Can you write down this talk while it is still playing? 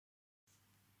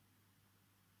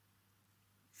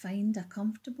Find a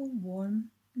comfortable, warm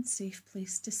and safe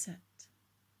place to sit.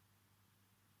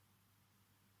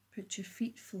 Put your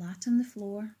feet flat on the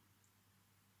floor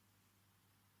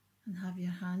and have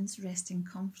your hands resting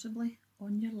comfortably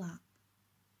on your lap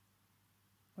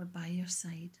or by your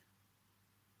side.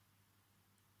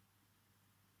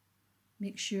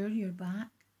 Make sure your back,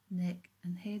 neck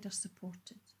and head are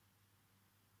supported.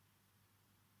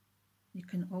 You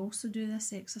can also do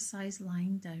this exercise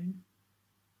lying down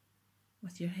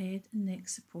with your head and neck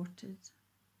supported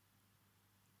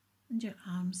and your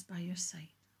arms by your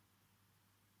side.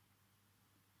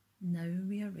 Now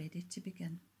we are ready to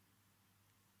begin.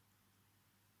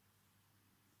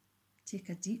 Take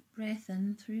a deep breath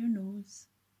in through your nose.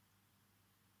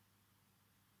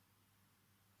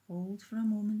 Hold for a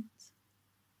moment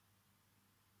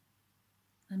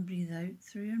and breathe out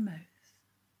through your mouth.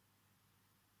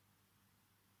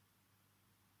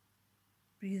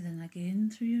 Breathe in again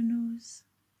through your nose.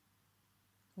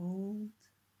 Hold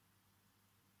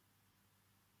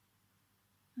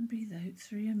and breathe out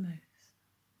through your mouth.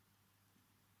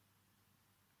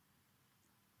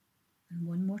 And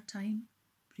one more time,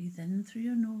 breathe in through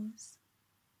your nose.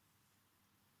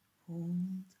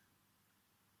 Hold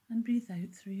and breathe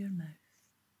out through your mouth.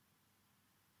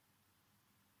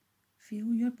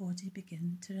 Feel your body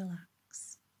begin to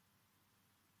relax.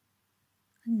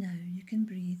 And now you can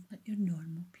breathe at your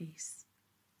normal pace.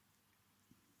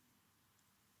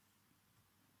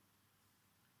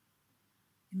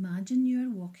 Imagine you are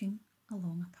walking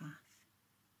along a path.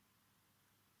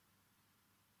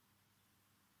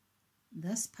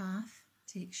 This path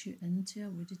takes you into a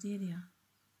wooded area.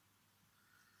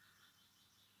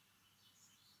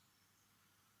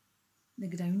 The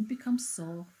ground becomes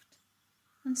soft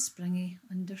and springy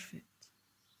underfoot.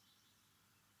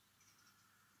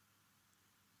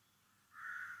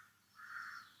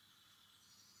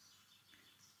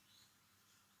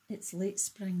 It's late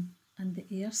spring and the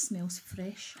air smells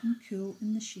fresh and cool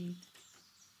in the shade.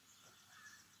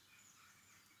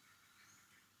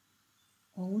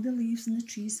 All the leaves in the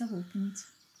trees have opened.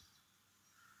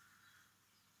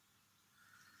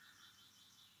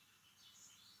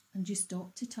 And you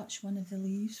stop to touch one of the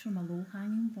leaves from a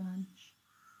low-hanging branch.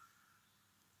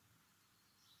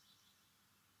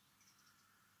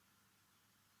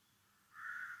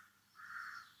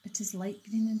 It is light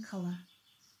green in colour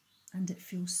and it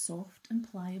feels soft and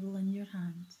pliable in your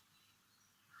hand.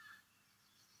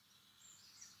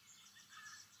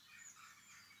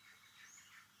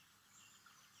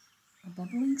 A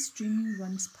bubbling stream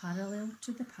runs parallel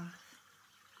to the path,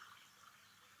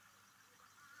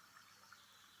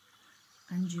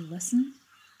 and you listen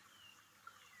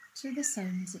to the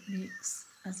sounds it makes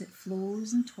as it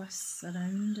flows and twists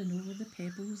around and over the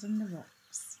pebbles and the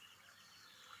rocks.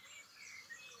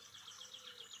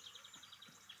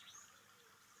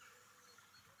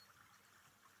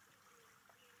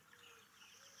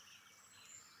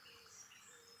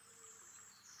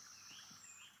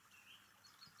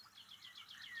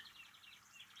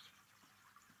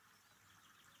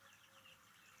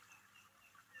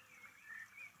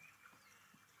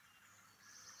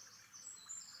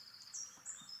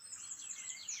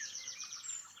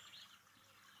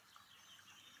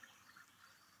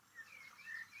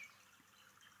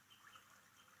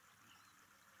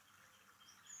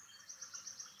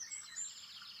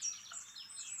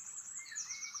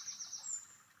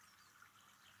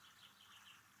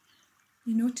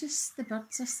 You notice the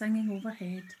birds are singing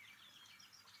overhead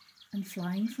and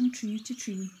flying from tree to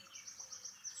tree.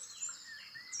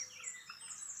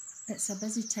 It's a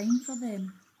busy time for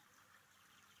them,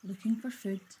 looking for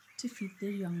food to feed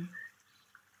their young.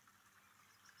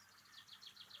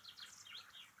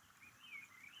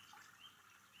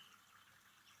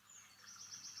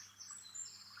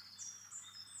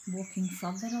 Walking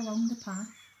further along the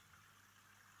path,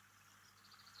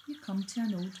 you come to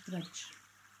an old bridge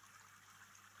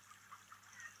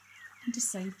and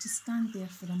decide to stand there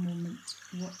for a moment,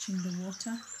 watching the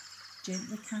water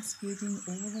gently cascading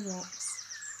over the rocks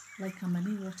like a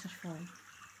mini waterfall.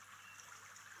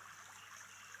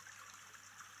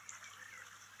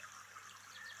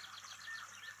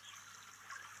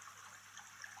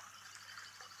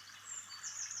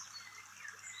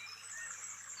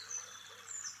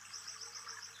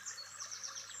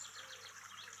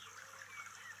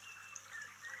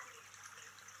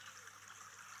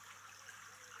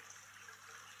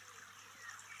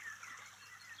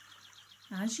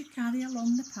 As you carry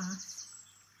along the path,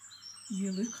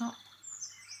 you look up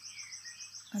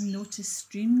and notice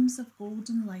streams of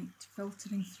golden light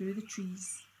filtering through the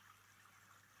trees.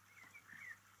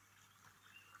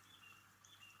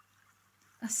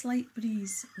 A slight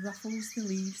breeze ruffles the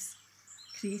leaves,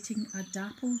 creating a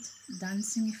dappled,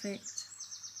 dancing effect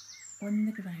on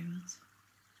the ground.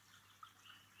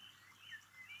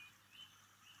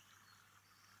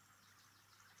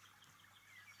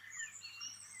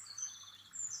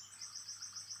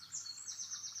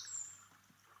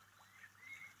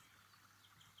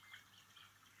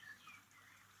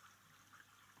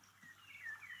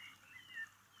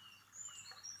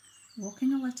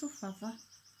 Walking a little further,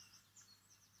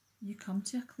 you come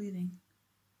to a clearing,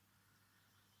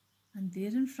 and there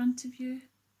in front of you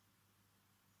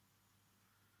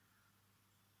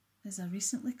is a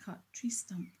recently cut tree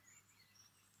stump.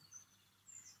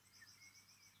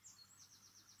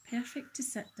 Perfect to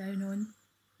sit down on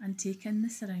and take in the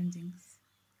surroundings.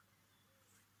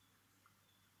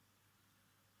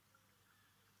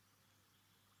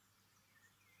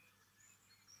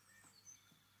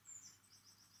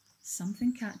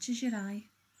 Something catches your eye.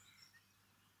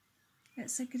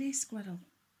 It's a grey squirrel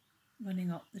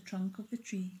running up the trunk of the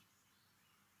tree.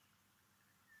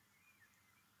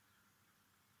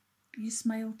 You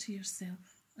smile to yourself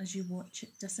as you watch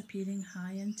it disappearing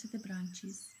high into the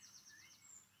branches.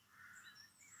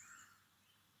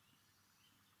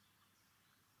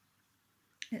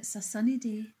 It's a sunny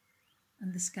day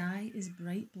and the sky is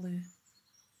bright blue,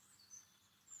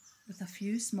 with a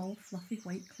few small fluffy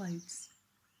white clouds,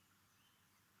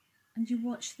 and you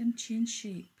watch them change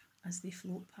shape as they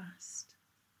float past.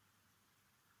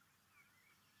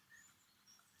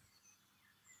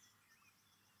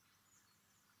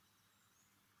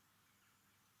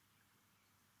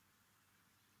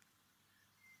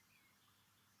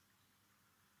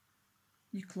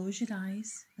 You close your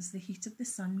eyes as the heat of the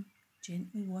sun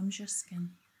gently warms your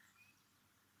skin.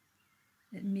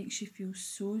 It makes you feel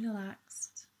so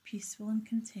relaxed, peaceful and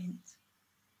content.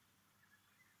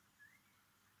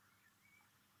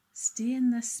 Stay in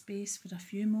this space for a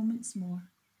few moments more.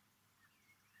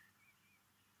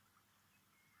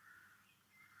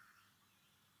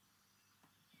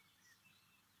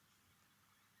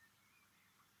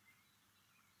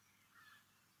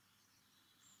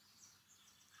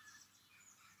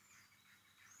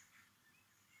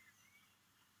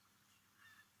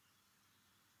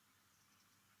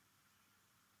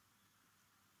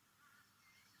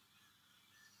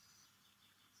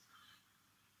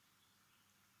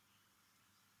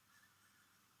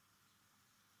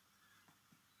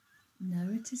 Now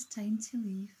it is time to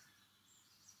leave,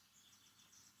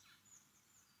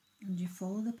 and you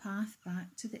follow the path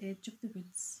back to the edge of the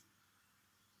woods.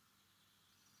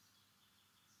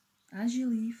 As you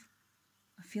leave,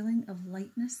 a feeling of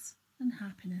lightness and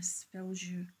happiness fills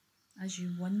you as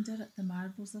you wonder at the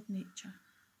marvels of nature.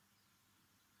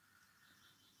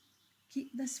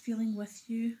 Keep this feeling with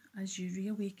you as you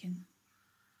reawaken.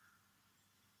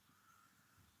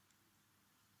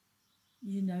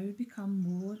 You now become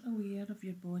more aware of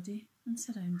your body and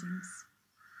surroundings.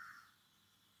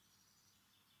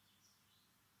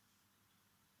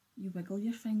 You wiggle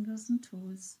your fingers and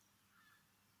toes.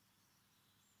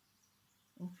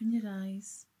 Open your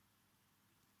eyes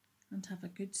and have a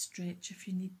good stretch if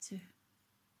you need to.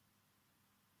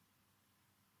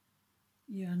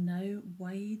 You are now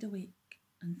wide awake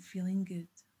and feeling good.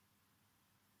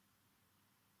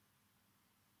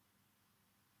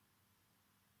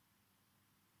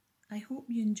 I hope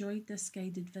you enjoyed this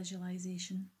guided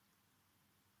visualization.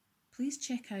 Please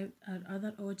check out our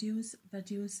other audios,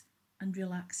 videos and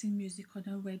relaxing music on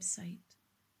our website.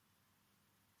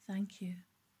 Thank you.